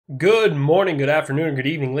Good morning, good afternoon, and good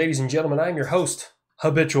evening, ladies and gentlemen. I'm your host,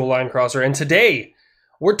 Habitual Linecrosser, and today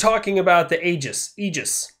we're talking about the Aegis.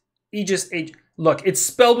 Aegis. Look, it's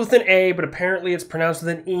spelled with an A, but apparently it's pronounced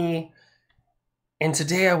with an E. And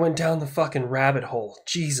today I went down the fucking rabbit hole.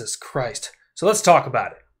 Jesus Christ. So let's talk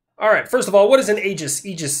about it. All right, first of all, what is an Aegis?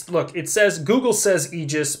 Aegis, look, it says, Google says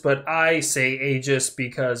Aegis, but I say Aegis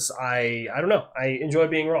because I don't know. I enjoy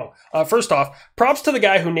being wrong. First off, props to the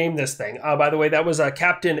guy who named this thing. By the way, that was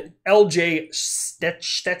Captain L.J.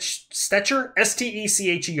 Stecher,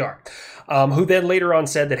 S-T-E-C-H-E-R, who then later on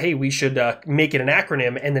said that, hey, we should make it an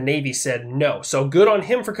acronym, and the Navy said no. So good on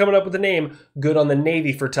him for coming up with the name, good on the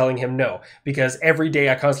Navy for telling him no, because every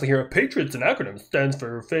day I constantly hear, Patriot's an acronym, stands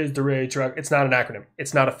for Phased Array Truck. It's not an acronym.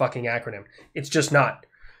 It's not a fucking acronym. It's just not.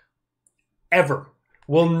 Ever.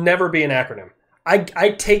 Will never be an acronym. I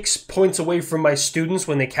take points away from my students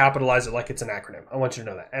when they capitalize it like it's an acronym. I want you to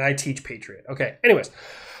know that. And I teach Patriot. Okay, anyways.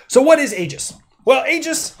 So what is Aegis? Well,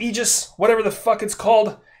 Aegis, whatever the fuck it's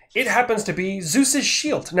called, it happens to be Zeus's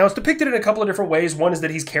shield. Now, it's depicted in a couple of different ways. One is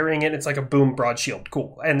that he's carrying it. It's like a boom broad shield.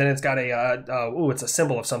 Cool. And then it's got it's a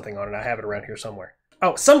symbol of something on it. I have it around here somewhere.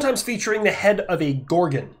 Oh, sometimes featuring the head of a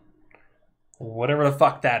Gorgon. Whatever the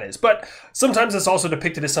fuck that is. But sometimes it's also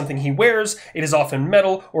depicted as something he wears. It is often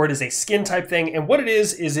metal, or it is a skin type thing. And what it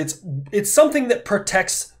is it's something that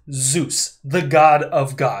protects Zeus, the god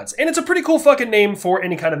of gods. And it's a pretty cool fucking name for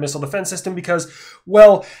any kind of missile defense system because,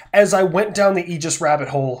 well, as I went down the Aegis rabbit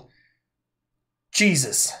hole,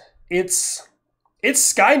 Jesus, it's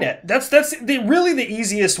Skynet. That's really the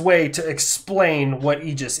easiest way to explain what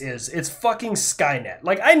Aegis is. It's fucking Skynet.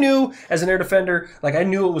 Like, I knew, as an air defender, like, I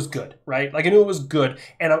knew it was good, right? Like, I knew it was good.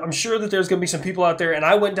 And I'm sure that there's going to be some people out there, and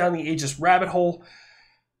I went down the Aegis rabbit hole.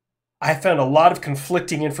 I found a lot of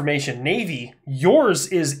conflicting information. Navy, yours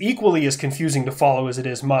is equally as confusing to follow as it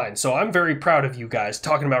is mine. So I'm very proud of you guys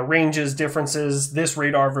talking about ranges, differences, this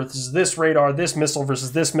radar versus this radar, this missile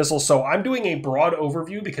versus this missile. So I'm doing a broad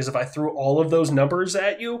overview because if I threw all of those numbers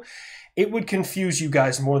at you, it would confuse you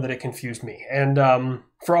guys more than it confused me. And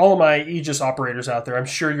for all of my Aegis operators out there, I'm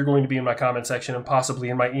sure you're going to be in my comment section and possibly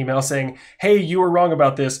in my email saying, hey, you were wrong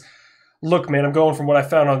about this. Look, man, I'm going from what I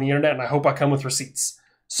found on the internet and I hope I come with receipts.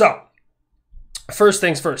 So, first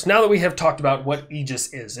things first, now that we have talked about what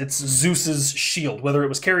Aegis is, it's Zeus's shield. Whether it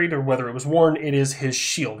was carried or whether it was worn, it is his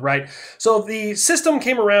shield, right? So the system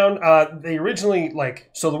came around, they originally,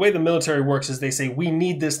 so the way the military works is they say, we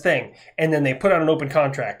need this thing, and then they put out an open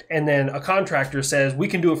contract, and then a contractor says, we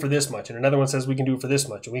can do it for this much, and another one says, we can do it for this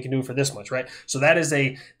much, and we can do it for this much, right? So that is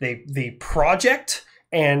the project,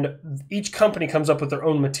 and each company comes up with their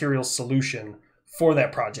own material solution for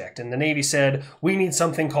that project. And the Navy said, we need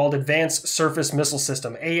something called Advanced Surface Missile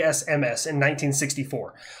System, ASMS, in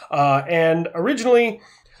 1964. And originally,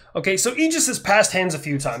 okay, so Aegis has passed hands a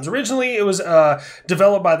few times. Originally, it was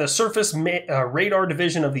developed by the Surface Radar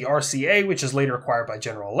Division of the RCA, which is later acquired by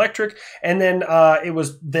General Electric. And then it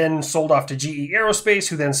was then sold off to GE Aerospace,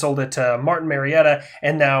 who then sold it to Martin Marietta.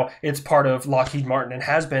 And now it's part of Lockheed Martin and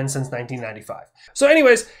has been since 1995. So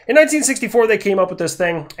anyways, in 1964, they came up with this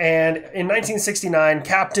thing. And in 1969,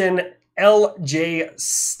 Captain L.J.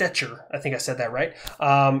 Stecher, I think I said that right,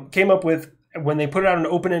 came up with, when they put it out an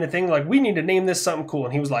open-ended thing, like, we need to name this something cool.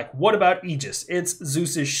 And he was like, what about Aegis? It's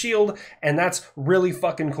Zeus's shield, and that's really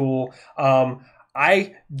fucking cool.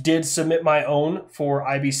 I did submit my own for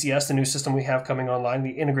IBCS, the new system we have coming online, the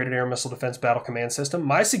Integrated Air Missile Defense Battle Command System.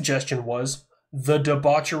 My suggestion was the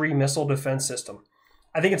Debauchery Missile Defense System.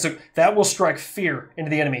 I think that will strike fear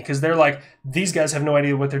into the enemy, because they're like, these guys have no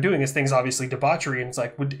idea what they're doing. This thing's obviously debauchery. And it's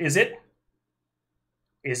like, is it?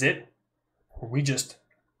 Is it? Or we just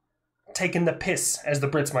taking the piss, as the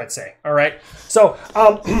Brits might say. All right. So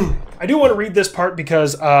I do want to read this part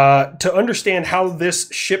because to understand how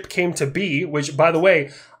this ship came to be, which, by the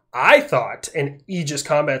way, I thought an Aegis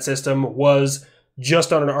combat system was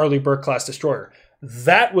just on an Arleigh Burke class destroyer.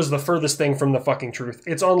 That was the furthest thing from the fucking truth.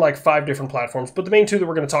 It's on like 5 different platforms, but the main 2 that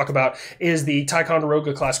we're going to talk about is the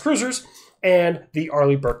Ticonderoga class cruisers and the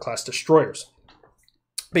Arleigh Burke class destroyers.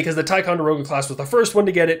 Because the Ticonderoga class was the first one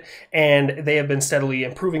to get it, and they have been steadily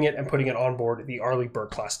improving it and putting it on board the Arleigh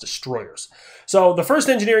Burke class destroyers. So the first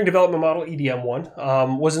engineering development model,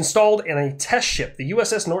 EDM-1, was installed in a test ship, the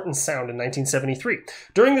USS Norton Sound, in 1973.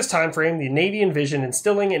 During this time frame, the Navy envisioned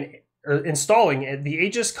installing the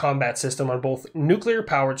Aegis combat system on both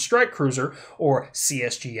nuclear-powered strike cruiser, or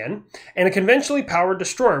CSGN, and a conventionally powered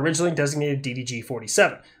destroyer, originally designated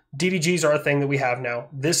DDG-47. DDGs are a thing that we have now.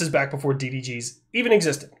 This is back before DDGs even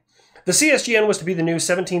existed. The CSGN was to be the new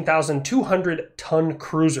 17,200-ton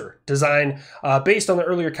cruiser, designed based on the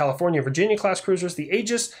earlier California Virginia-class cruisers. The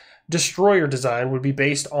Aegis destroyer design would be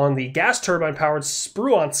based on the gas turbine-powered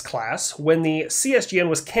Spruance class. When the CSGN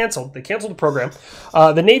was canceled, they canceled the program,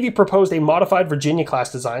 the Navy proposed a modified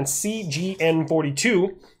Virginia-class design,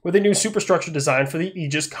 CGN-42, with a new superstructure design for the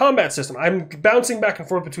Aegis Combat System. I'm bouncing back and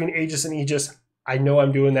forth between Aegis and Aegis. I know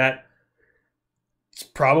I'm doing that. It's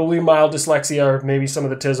probably mild dyslexia or maybe some of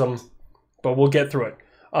the tism, but we'll get through it.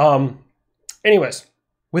 Anyways.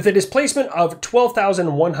 With a displacement of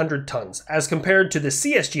 12,100 tons. As compared to the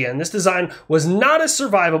CSGN, this design was not as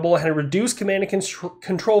survivable and had reduced command and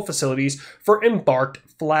control facilities for embarked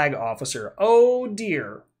flag officer. Oh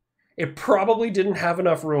dear. It probably didn't have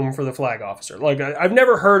enough room for the flag officer. Like, I've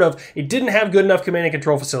never heard of it didn't have good enough command and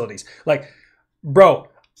control facilities. Like, bro,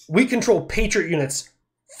 we control Patriot units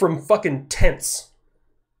from fucking tents.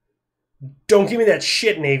 Don't give me that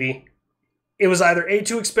shit, Navy. It was either A,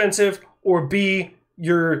 too expensive, or B,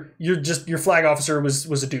 your flag officer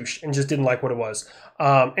was a douche and just didn't like what it was.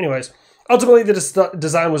 Anyways, ultimately the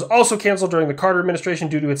design was also canceled during the Carter administration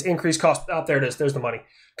due to its increased cost. Oh, there it is. There's the money.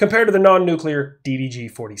 Compared to the non-nuclear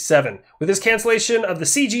DDG-47. With this cancellation of the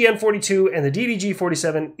CGN-42 and the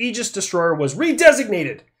DDG-47, Aegis destroyer was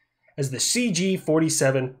redesignated as the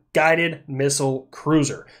CG-47 Guided Missile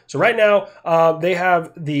Cruiser. So right now, they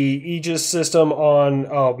have the Aegis system on,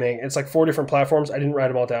 oh man, it's like 4 different platforms. I didn't write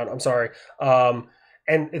them all down. I'm sorry.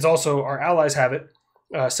 And it's also, our allies have it.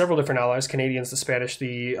 Several different allies, Canadians, the Spanish,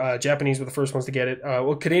 the Japanese were the first ones to get it.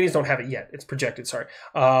 Well, Canadians don't have it yet. It's projected, sorry.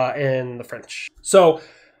 And the French. So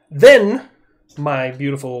then my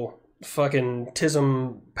beautiful fucking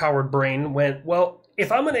TISM-powered brain went, well,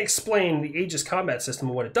 if I'm going to explain the Aegis combat system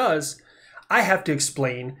and what it does, I have to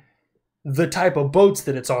explain the type of boats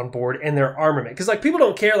that it's on board and their armament. Because, like, people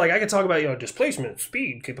don't care. Like, I can talk about, you know, displacement,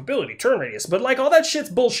 speed, capability, turn radius. But, like, all that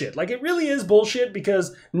shit's bullshit. Like, it really is bullshit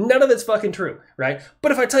because none of it's fucking true, right?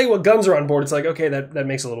 But if I tell you what guns are on board, it's like, okay, that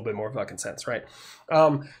makes a little bit more fucking sense, right?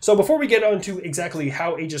 So before we get on to exactly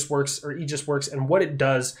how Aegis works and what it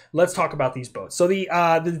does, let's talk about these boats. So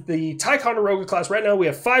the Ticonderoga class, right now we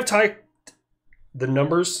have 5 The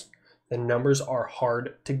numbers are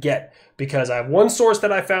hard to get because I have one source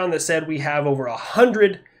that I found that said we have over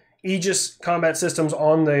 100 Aegis combat systems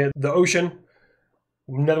on the ocean.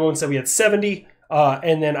 Another one said we had 70.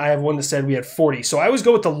 And then I have one that said we had 40. So I always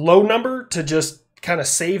go with the low number to just kind of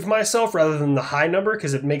save myself rather than the high number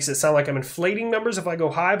because it makes it sound like I'm inflating numbers if I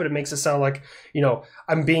go high, but it makes it sound like, you know,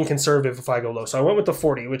 I'm being conservative if I go low. So I went with the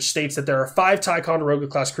 40, which states that there are 5 Ticonderoga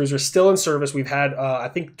class cruisers still in service. We've had, I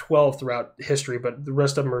think, 12 throughout history, but the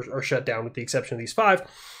rest of them are shut down with the exception of these 5.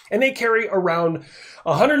 And they carry around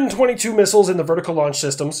 122 missiles in the vertical launch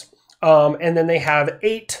systems. And then they have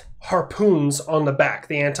 8 harpoons on the back,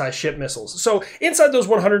 the anti-ship missiles. So inside those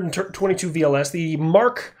 122 VLS, the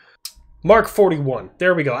Mark 41.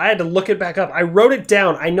 There we go. I had to look it back up. I wrote it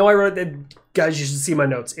down. I know I wrote it. Guys, you should see my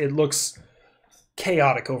notes. It looks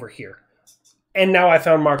chaotic over here. And now I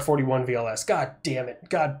found Mark 41 VLS. God damn it.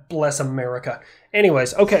 God bless America.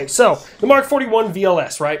 Anyways, okay, so the Mark 41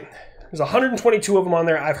 VLS, right? There's 122 of them on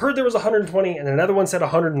there. I've heard there was 120, and another one said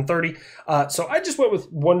 130. So I just went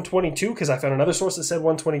with 122 because I found another source that said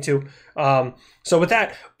 122. So with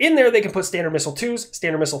that, in there they can put Standard Missile 2s,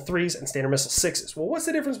 Standard Missile 3s, and Standard Missile 6s. Well, what's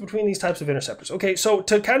the difference between these types of interceptors? Okay, so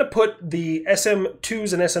to kind of put the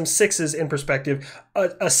SM2s and SM6s in perspective,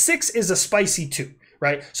 a 6 is a spicy 2.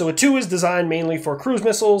 Right? So a 2 is designed mainly for cruise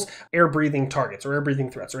missiles, air-breathing targets, or air-breathing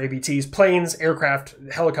threats, or ABTs, planes, aircraft,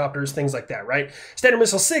 helicopters, things like that, right? Standard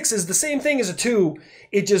Missile 6 is the same thing as a 2,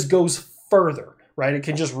 it just goes further, right? It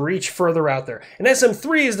can just reach further out there. And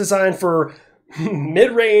SM3 is designed for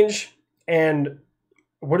mid-range and,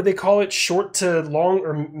 what do they call it? Short to long,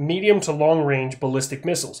 or medium to long-range ballistic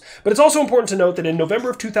missiles. But it's also important to note that in November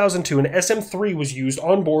of 2002, an SM3 was used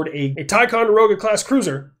on board a Ticonderoga-class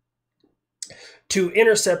cruiser to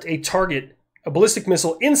intercept a target, a ballistic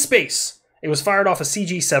missile in space. It was fired off a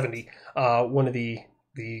CG-70, one of the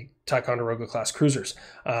Ticonderoga class cruisers.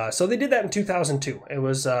 So they did that in 2002. It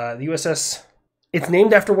was the USS, it's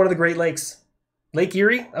named after one of the Great Lakes. Lake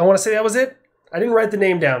Erie, I want to say that was it. I didn't write the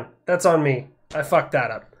name down. That's on me. I fucked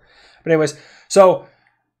that up. But anyways, so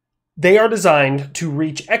they are designed to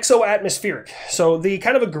reach exo-atmospheric. So the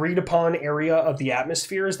kind of agreed upon area of the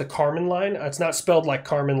atmosphere is the Kármán line. It's not spelled like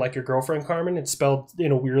Carmen, like your girlfriend Carmen. It's spelled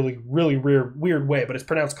in a really weird way, but it's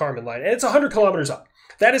pronounced Kármán line. And it's 100 kilometers up.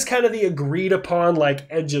 That is kind of the agreed upon like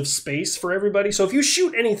edge of space for everybody. So if you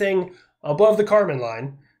shoot anything above the Kármán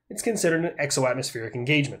line, it's considered an exo-atmospheric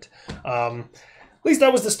engagement. At least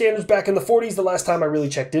that was the standards back in the 40s, the last time I really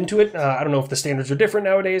checked into it. I don't know if the standards are different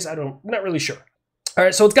nowadays. I'm not really sure. All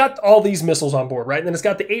right, so it's got all these missiles on board, right? And then it's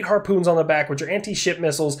got the 8 harpoons on the back, which are anti-ship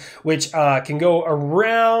missiles, which can go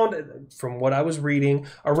around, from what I was reading,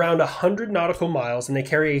 around 100 nautical miles, and they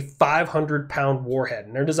carry a 500-pound warhead.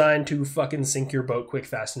 And they're designed to fucking sink your boat quick,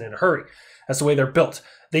 fast, and in a hurry. That's the way they're built.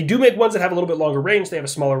 They do make ones that have a little bit longer range. They have a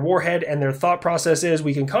smaller warhead, and their thought process is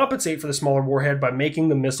we can compensate for the smaller warhead by making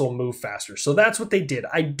the missile move faster. So that's what they did.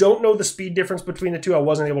 I don't know the speed difference between the two. I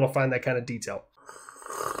wasn't able to find that kind of detail.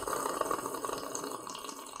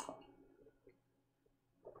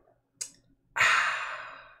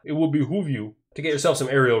 It will behoove you to get yourself some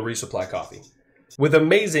Ariel Resupply coffee with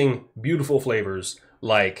amazing, beautiful flavors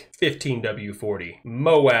like 15W40,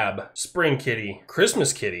 Moab, Spring Kitty,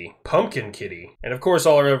 Christmas Kitty, Pumpkin Kitty, and of course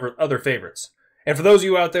all our other favorites. And for those of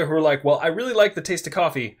you out there who are like, well, I really like the taste of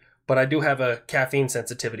coffee, but I do have a caffeine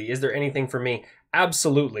sensitivity. Is there anything for me?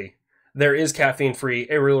 Absolutely. There is caffeine-free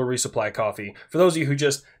Ariel Resupply coffee. For those of you who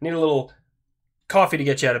just need a little coffee to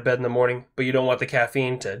get you out of bed in the morning, but you don't want the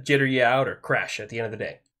caffeine to jitter you out or crash at the end of the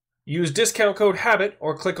day. Use discount code HABIT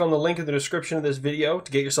or click on the link in the description of this video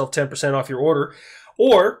to get yourself 10% off your order.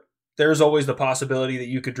 Or there's always the possibility that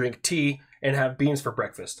you could drink tea and have beans for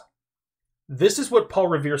breakfast. This is what Paul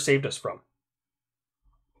Revere saved us from.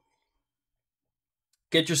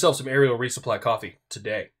 Get yourself some Ariel Resupply coffee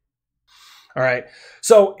today. All right,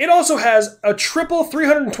 so it also has a triple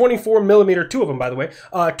 324 millimeter, 2 of them, by the way,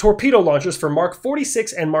 torpedo launchers for Mark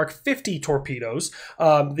 46 and Mark 50 torpedoes.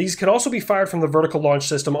 These can also be fired from the vertical launch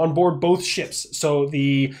system on board both ships. So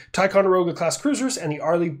the Ticonderoga class cruisers and the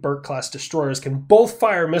Arleigh Burke class destroyers can both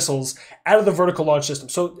fire missiles out of the vertical launch system.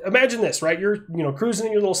 So imagine this, right? You're cruising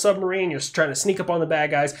in your little submarine, you're trying to sneak up on the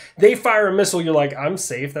bad guys. They fire a missile, you're like, I'm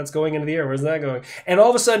safe, that's going into the air, where's that going? And all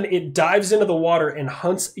of a sudden it dives into the water and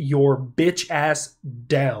hunts your bitch ass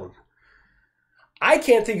down. I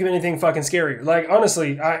can't think of anything fucking scarier. Like,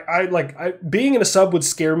 honestly, being in a sub would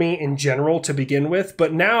scare me in general to begin with,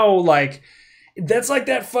 but now, like, that's like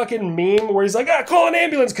that fucking meme where he's like, call an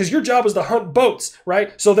ambulance, because your job is to hunt boats,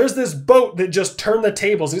 right? So there's this boat that just turned the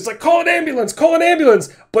tables. He's like, call an ambulance,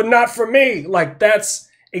 but not for me. Like, that's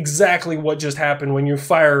exactly what just happened when you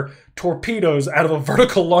fire torpedoes out of a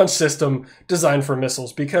vertical launch system designed for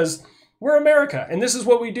missiles, because we're America, and this is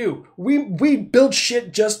what we do. We build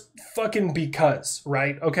shit just fucking because,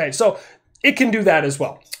 right? Okay, so it can do that as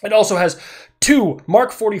well. It also has 2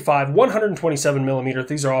 Mark 45 127 millimeter,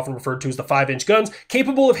 these are often referred to as the 5-inch guns,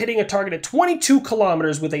 capable of hitting a target at 22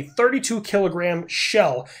 kilometers with a 32 kilogram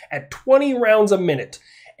shell at 20 rounds a minute.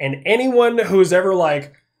 And anyone who's ever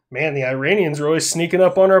like, man, the Iranians are always sneaking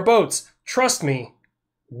up on our boats, trust me,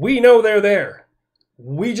 we know they're there.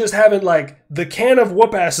 We just haven't, like, the can of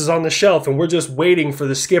whoop ass is on the shelf and we're just waiting for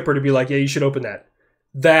the skipper to be like, yeah, you should open that.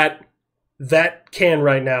 That can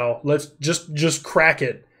right now, let's just crack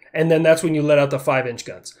it. And then that's when you let out the 5-inch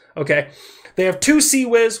guns, okay? They have 2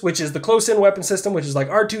 Sea-Wiz, which is the close-in weapon system, which is like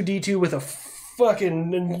R2-D2 with a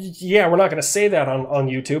fucking, yeah, we're not going to say that on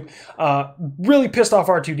YouTube. Really pissed off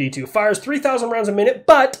R2-D2. Fires 3,000 rounds a minute,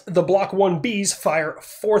 but the Block 1Bs fire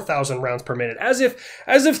 4,000 rounds per minute. As if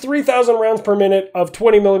 3,000 rounds per minute of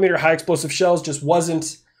 20 millimeter high explosive shells just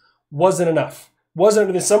wasn't enough.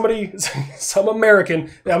 Some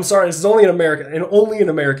American, I'm sorry, this is only an American, and only an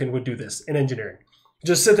American would do this in engineering.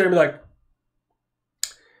 Just sit there and be like,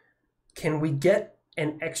 can we get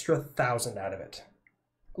an extra 1,000 out of it?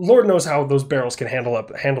 Lord knows how those barrels can handle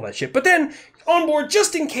that shit. But then, on board,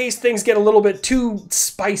 just in case things get a little bit too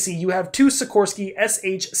spicy, you have 2 Sikorsky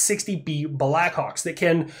SH-60B Blackhawks that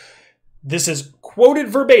can, this is quoted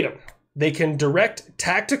verbatim, they can direct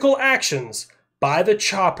tactical actions by the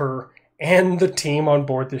chopper and the team on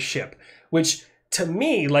board the ship. Which, to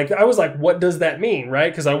me, like, I was like, what does that mean,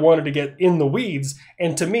 right? Because I wanted to get in the weeds.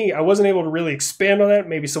 And to me, I wasn't able to really expand on that.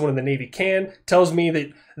 Maybe someone in the Navy can. Tells me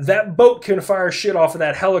that that boat can fire shit off of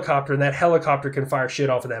that helicopter, and that helicopter can fire shit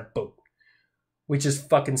off of that boat. Which is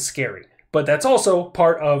fucking scary. But that's also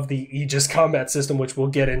part of the Aegis Combat System, which we'll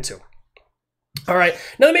get into. All right,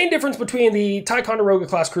 now the main difference between the Ticonderoga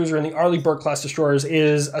class cruiser and the Arleigh Burke class destroyers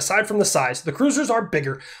is, aside from the size, the cruisers are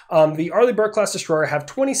bigger. The Arleigh Burke class destroyer have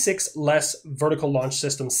 26 less vertical launch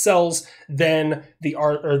system cells than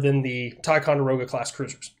the Ticonderoga class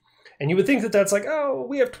cruisers. And you would think that that's like, oh,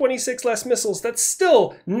 we have 26 less missiles. That's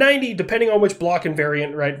still 90, depending on which block and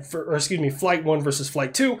variant, right? Flight 1 versus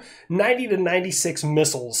Flight 2, 90 to 96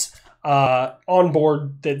 missiles on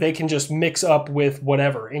board that they can just mix up with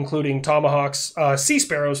whatever, including Tomahawks, Sea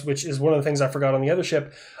Sparrows, which is one of the things I forgot on the other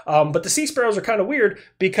ship. But the Sea Sparrows are kind of weird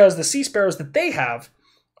because the Sea Sparrows that they have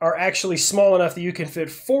are actually small enough that you can fit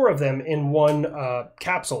 4 of them in one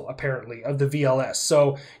capsule, apparently, of the VLS.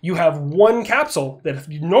 So you have one capsule that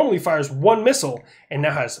normally fires 1 missile and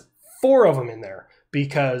now has 4 of them in there,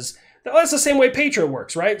 because that's the same way Patriot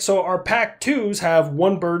works, right? So our Pack 2s have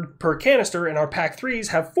 1 bird per canister, and our Pack 3s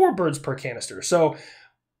have 4 birds per canister. So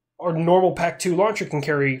our normal Pack 2 launcher can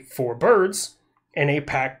carry 4 birds, and a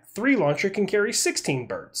Pack 3 launcher can carry 16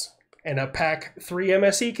 birds. And a Pack 3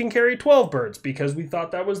 MSE can carry 12 birds, because we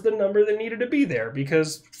thought that was the number that needed to be there,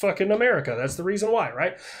 because fucking America. That's the reason why,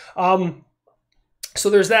 right? So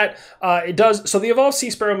there's that. So the Evolved Sea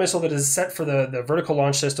Sparrow missile that is set for the vertical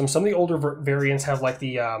launch system. Some of the older variants have like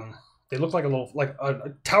the they look like a little, like a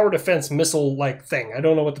tower defense missile like thing. I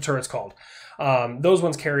don't know what the turret's called. Those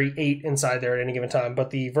ones carry 8 inside there at any given time, but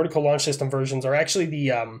the vertical launch system versions are actually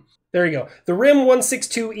the there you go, the RIM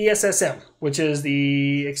 162 ESSM, which is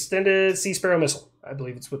the Extended Sea Sparrow missile. I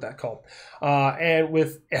believe it's what that's called. And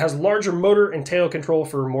it has larger motor and tail control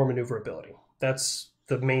for more maneuverability. That's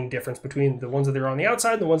the main difference between the ones that are on the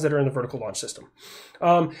outside and the ones that are in the vertical launch system.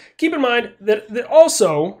 Keep in mind that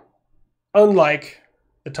also, unlike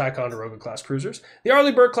the Ticonderoga class cruisers, the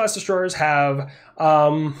Arleigh Burke class destroyers have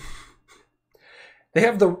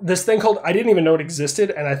this thing called, I didn't even know it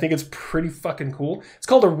existed, and I think it's pretty fucking cool. It's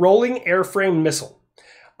called a rolling airframe missile.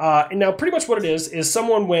 And now pretty much what it is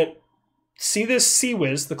someone went, see this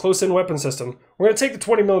CWIS, the close-in weapon system, we're going to take the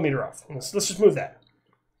 20mm off. Let's just move that.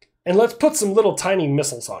 And let's put some little tiny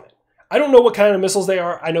missiles on it. I don't know what kind of missiles they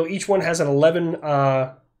are. I know each one has an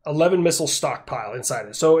 11 missile stockpile inside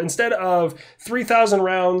it. So instead of 3,000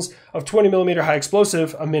 rounds of 20mm high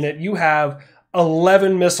explosive a minute, you have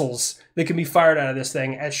 11 missiles that can be fired out of this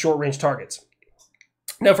thing at short-range targets.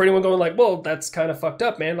 Now, for anyone going like, well, that's kind of fucked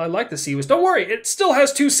up, man. I like the CWIS. Don't worry, it still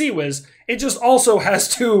has 2 CWIS. It just also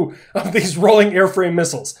has 2 of these rolling airframe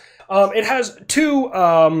missiles. It has 2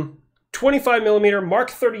 25mm Mark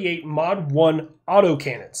 38 Mod 1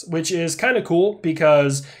 autocannons, which is kind of cool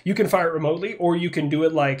because you can fire it remotely, or you can do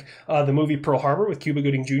it like the movie Pearl Harbor with Cuba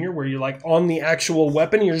Gooding Jr., where you're like on the actual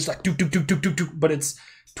weapon, you're just like doop, doop, doop, doop, doop, doop, but it's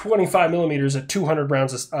 25mm at 200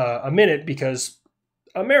 rounds a minute, because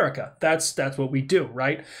America, that's what we do,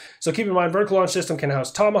 right? So keep in mind, vertical launch system can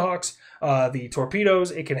house Tomahawks, the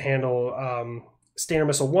torpedoes. It can handle Standard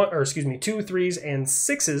Missile 2, 3s, and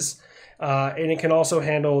 6s, and it can also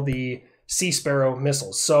handle the Sea Sparrow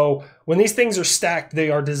missiles. So when these things are stacked, they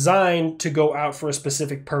are designed to go out for a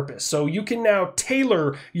specific purpose. So you can now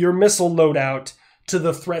tailor your missile loadout to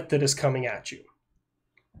the threat that is coming at you.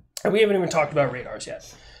 And we haven't even talked about radars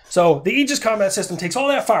yet. So the Aegis Combat System takes all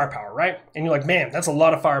that firepower, right? And you're like, man, that's a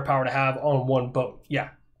lot of firepower to have on one boat. Yeah.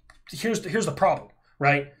 Here's the problem,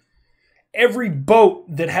 right? Every boat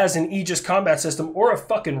that has an Aegis Combat System or a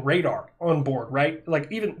fucking radar on board, right? Like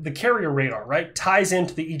even the carrier radar, right? Ties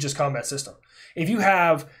into the Aegis Combat System. If you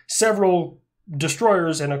have several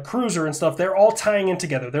destroyers and a cruiser and stuff, they're all tying in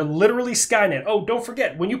together. They're literally Skynet. Oh, don't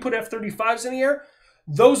forget, when you put F-35s in the air,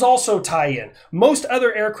 those also tie in. Most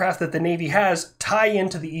other aircraft that the Navy has tie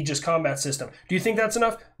into the Aegis Combat System. Do you think that's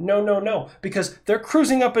enough? No, no, no. Because they're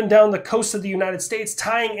cruising up and down the coast of the United States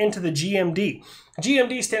tying into the GMD.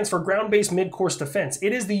 GMD stands for Ground-Based Mid-Course Defense.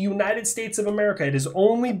 It is the United States of America. It is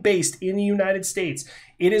only based in the United States.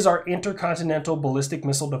 It is our intercontinental ballistic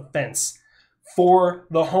missile defense for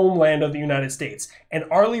the homeland of the United States. And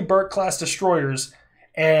Arleigh Burke class destroyers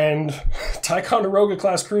and Ticonderoga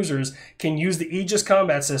class cruisers can use the Aegis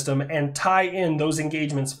Combat System and tie in those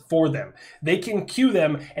engagements for them. They can cue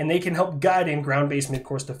them and they can help guide in ground-based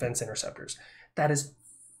mid-course defense interceptors. That is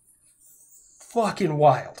fucking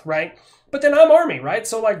wild, right? But then I'm Army, right?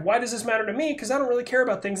 So like, why does this matter to me? Because I don't really care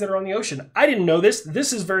about things that are on the ocean. I didn't know this.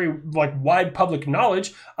 This is very like wide public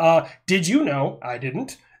knowledge. Did you know? I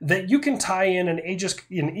didn't. That you can tie in an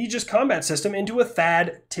Aegis Combat System into a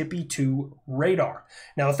THAAD TIPY-2 radar.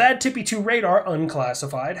 Now, a THAAD TIPY-2 radar,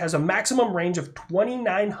 unclassified, has a maximum range of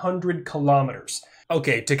 2,900 kilometers.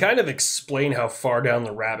 Okay, to kind of explain how far down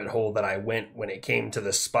the rabbit hole that I went when it came to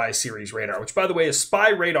the Spy Series radar, which, by the way, a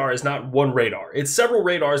spy radar is not one radar. It's several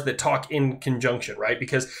radars that talk in conjunction, right?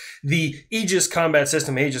 Because the Aegis Combat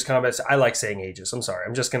System, I like saying Aegis, I'm sorry.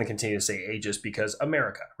 I'm just going to continue to say Aegis because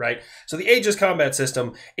America, right? So the Aegis Combat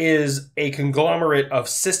System is a conglomerate of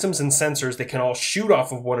systems and sensors that can all shoot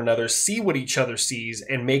off of one another, see what each other sees,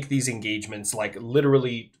 and make these engagements like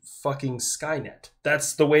literally fucking Skynet.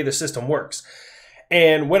 That's the way the system works.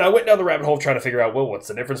 And when I went down the rabbit hole trying to figure out, well, what's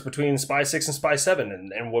the difference between Spy 6 and Spy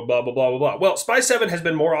 7 and what blah, blah, blah, blah, blah. Well, Spy 7 has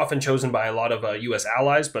been more often chosen by a lot of U.S.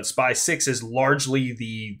 allies, but Spy 6 is largely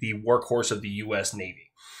the workhorse of the U.S. Navy.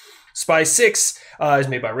 Spy 6 is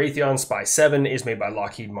made by Raytheon. Spy 7 is made by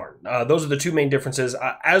Lockheed Martin. Those are the two main differences.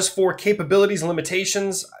 As for capabilities and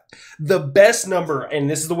limitations, the best number, and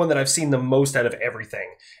this is the one that I've seen the most out of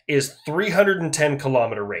everything, is 310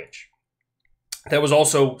 kilometer range. That was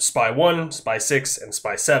also Spy 1, Spy 6, and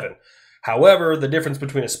Spy 7. However, the difference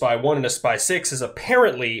between a Spy 1 and a Spy 6 is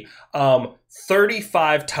apparently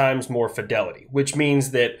 35 times more fidelity, which means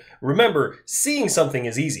that, remember, seeing something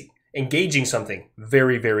is easy. Engaging something,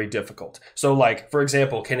 very, very difficult. So like, for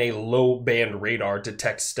example, can a low band radar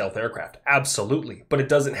detect stealth aircraft? Absolutely, but it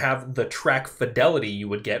doesn't have the track fidelity you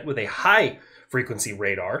would get with a high frequency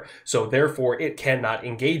radar. So therefore it cannot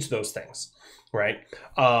engage those things, right?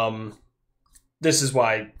 This is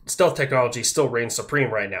why stealth technology still reigns supreme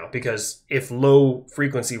right now, because if low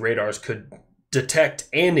frequency radars could detect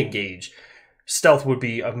and engage, stealth would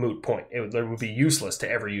be a moot point. It would be useless to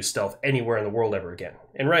ever use stealth anywhere in the world ever again.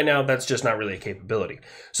 And right now, that's just not really a capability.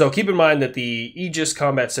 So keep in mind that the Aegis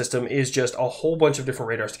Combat System is just a whole bunch of different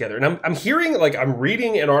radars together. And I'm hearing, like, I'm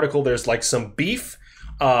reading an article, there's like some beef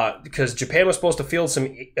because Japan was supposed to field some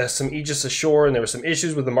Aegis ashore, and there were some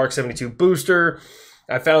issues with the Mark 72 booster.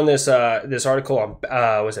 I found this this article on,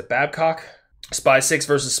 was it Babcock? Spy 6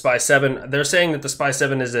 versus Spy 7. They're saying that the Spy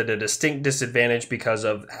 7 is at a distinct disadvantage because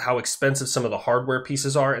of how expensive some of the hardware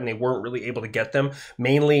pieces are, and they weren't really able to get them,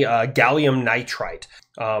 mainly gallium nitride.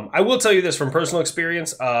 I will tell you this from personal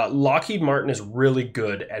experience, Lockheed Martin is really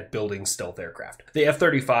good at building stealth aircraft. The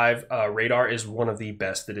F-35 radar is one of the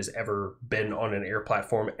best that has ever been on an air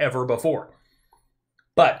platform ever before.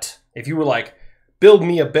 But if you were like, build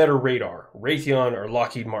me a better radar, Raytheon or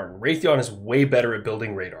Lockheed Martin. Raytheon is way better at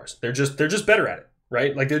building radars. They're just better at it,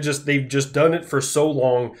 right? Like they've just done it for so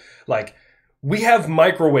long. Like, we have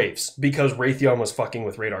microwaves because Raytheon was fucking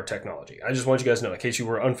with radar technology. I just want you guys to know, in case you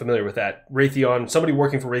were unfamiliar with that, Raytheon, somebody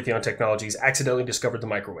working for Raytheon Technologies accidentally discovered the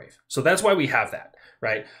microwave. So that's why we have that,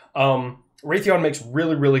 right? Raytheon makes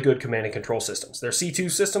really, really good command and control systems. Their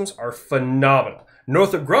C2 systems are phenomenal.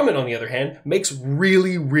 Northrop Grumman, on the other hand, makes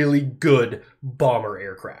really, really good bomber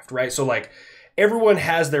aircraft, right? So like, everyone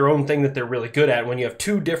has their own thing that they're really good at. When you have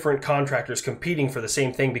two different contractors competing for the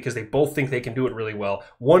same thing because they both think they can do it really well,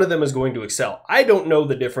 one of them is going to excel. I don't know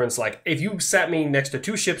the difference. Like, if you sat me next to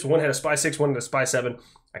two ships, one had a Spy 6, one had a Spy 7,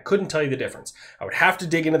 I couldn't tell you the difference. I would have to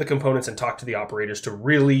dig into the components and talk to the operators to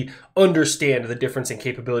really understand the difference in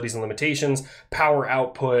capabilities and limitations, power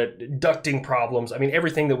output, ducting problems. I mean,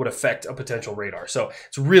 everything that would affect a potential radar. So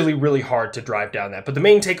it's really, really hard to drive down that. But the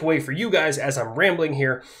main takeaway for you guys, as I'm rambling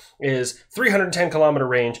here, is 310 kilometer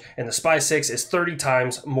range, and the Spy 6 is 30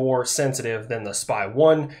 times more sensitive than the Spy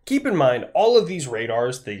 1. Keep in mind, all of these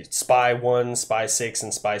radars, the Spy 1, Spy 6,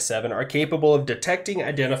 and Spy 7, are capable of detecting,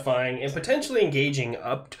 identifying, and potentially engaging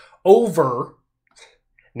up over,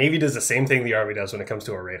 Navy does the same thing the Army does when it comes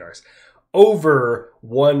to our radars, over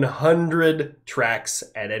 100 tracks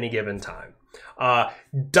at any given time.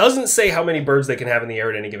 Doesn't say how many birds they can have in the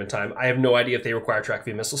air at any given time. I have no idea if they require track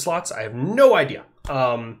view missile slots. I have no idea.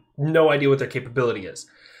 No idea what their capability is.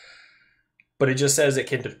 But it just says it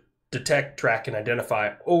can detect, track, and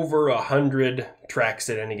identify over 100 tracks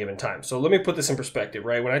at any given time. So let me put this in perspective,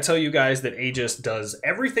 right? When I tell you guys that Aegis does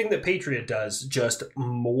everything that Patriot does, just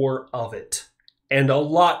more of it. And a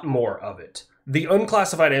lot more of it. The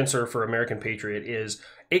unclassified answer for American Patriot is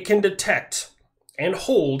it can detect and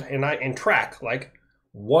hold and track like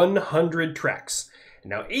 100 tracks.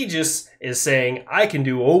 Now Aegis is saying I can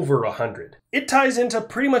do over 100. It ties into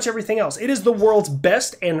pretty much everything else. It is the world's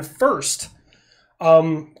best and first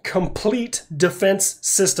complete defense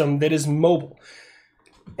system that is mobile.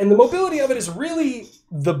 And the mobility of it is really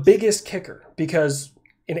the biggest kicker, because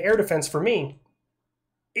in air defense for me,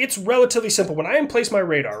 it's relatively simple. When I emplace my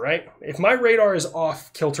radar, right? If my radar is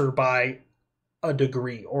off kilter by a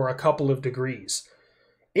degree or a couple of degrees,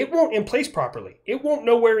 it won't emplace properly. It won't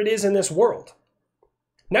know where it is in this world.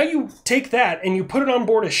 Now you take that and you put it on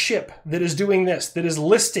board a ship that is doing this, that is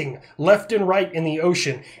listing left and right in the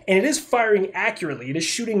ocean, and it is firing accurately. It is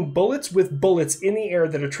shooting bullets with bullets in the air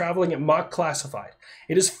that are traveling at Mach classified.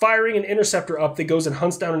 It is firing an interceptor up that goes and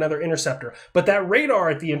hunts down another interceptor. But that radar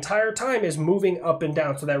at the entire time is moving up and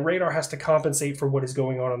down, so that radar has to compensate for what is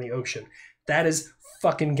going on the ocean. That is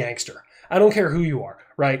fucking gangster. I don't care who you are,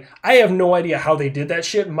 right? I have no idea how they did that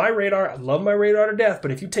shit. My radar, I love my radar to death, but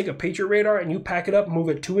if you take a Patriot radar and you pack it up, move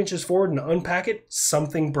it 2 inches forward and unpack it,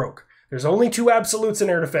 something broke. There's only two absolutes in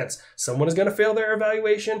air defense. Someone is going to fail their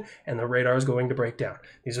evaluation and the radar is going to break down.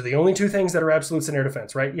 These are the only two things that are absolutes in air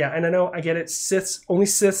defense, right? Yeah, and I know, I get it. Siths, only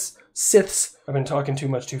Siths. I've been talking too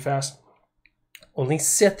much too fast. Only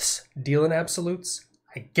Siths deal in absolutes.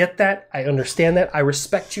 I get that. I understand that. I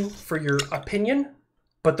respect you for your opinion.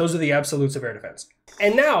 but those are the absolutes of air defense.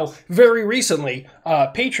 And now, very recently,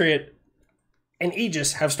 Patriot and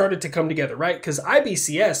Aegis have started to come together, right? Because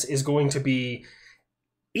IBCS is going to be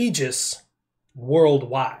Aegis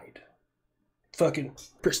worldwide. Fucking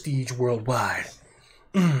prestige worldwide.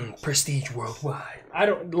 Prestige worldwide. I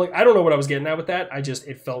don't know what I was getting at with that.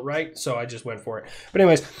 It felt right, so I just went for it. But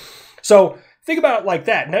anyways, so think about it like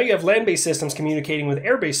that. Now you have land-based systems communicating with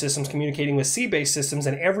air-based systems, communicating with sea-based systems,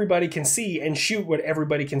 and everybody can see and shoot what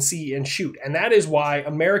everybody can see and shoot. And that is why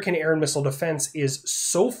American air and missile defense is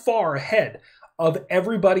so far ahead of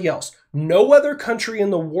everybody else. No other country in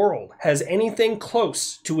the world has anything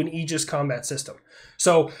close to an Aegis combat system.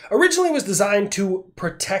 So originally it was designed to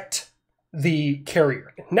protect the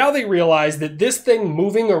carrier. Now they realize that this thing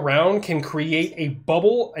moving around can create a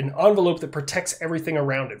bubble, an envelope that protects everything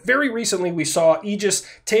around it. Very recently we saw Aegis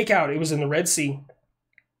take out, it was in the Red Sea,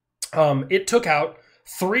 it took out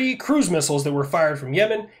 3 cruise missiles that were fired from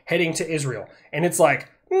Yemen heading to Israel. And it's like,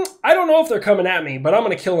 I don't know if they're coming at me, but I'm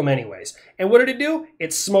going to kill them anyways. And what did it do?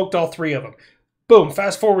 It smoked all 3 of them. Boom,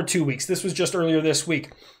 fast forward 2 weeks. This was just earlier this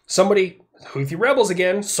week. Somebody, Houthi rebels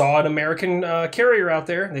again, saw an American carrier out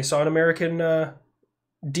there. They saw an American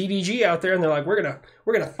DDG out there, and they're like, we're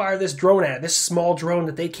gonna fire this drone at it, this small drone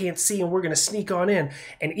that they can't see, and we're gonna sneak on in.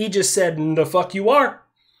 And Aegis said, the fuck you are.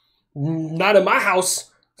 Not in my house.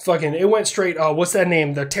 Fucking, it went straight, what's that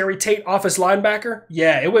name? The Terry Tate office linebacker?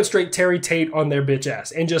 Yeah, it went straight Terry Tate on their bitch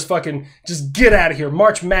ass. And just get out of here.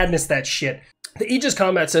 March Madness that shit. The Aegis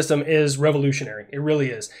combat system is revolutionary. It really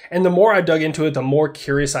is. And the more I dug into it, the more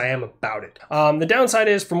curious I am about it. The downside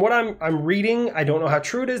is, from what I'm reading, I don't know how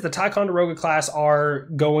true it is, the Ticonderoga class are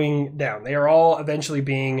going down. They are all eventually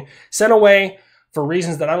being sent away for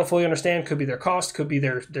reasons that I don't fully understand. Could be their cost, could be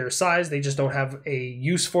their size. They just don't have a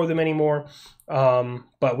use for them anymore.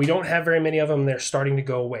 But we don't have very many of them. They're starting to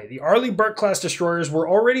go away. The Arleigh Burke class destroyers were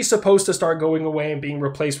already supposed to start going away and being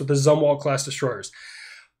replaced with the Zumwalt class destroyers.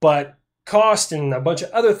 But cost and a bunch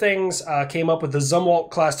of other things came up with the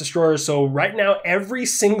Zumwalt class destroyers. So right now, every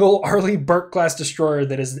single Arleigh Burke class destroyer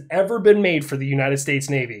that has ever been made for the United States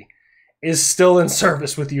Navy is still in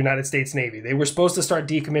service with the United States Navy. They were supposed to start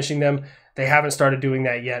decommissioning them. They haven't started doing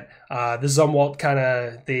that yet. The Zumwalt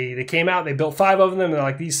they came out, they built 5 of them, and they're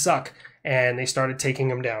like, these suck. And they started taking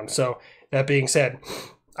them down. So that being said,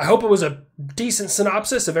 I hope it was a decent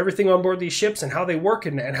synopsis of everything on board these ships and how they work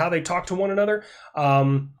and how they talk to one another.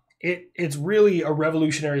 It's really a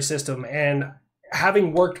revolutionary system. And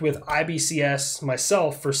having worked with IBCS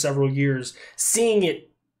myself for several years, seeing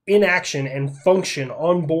it in action and function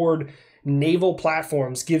on board naval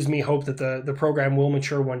platforms gives me hope that the program will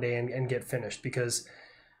mature one day and get finished, because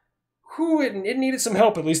it needed some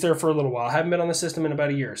help, at least there for a little while. I haven't been on the system in about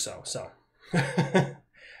a year or so.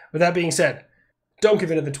 With that being said, don't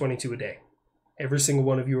give in to the 22 a day. Every single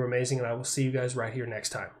one of you are amazing, and I will see you guys right here next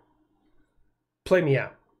time. Play me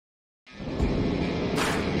out.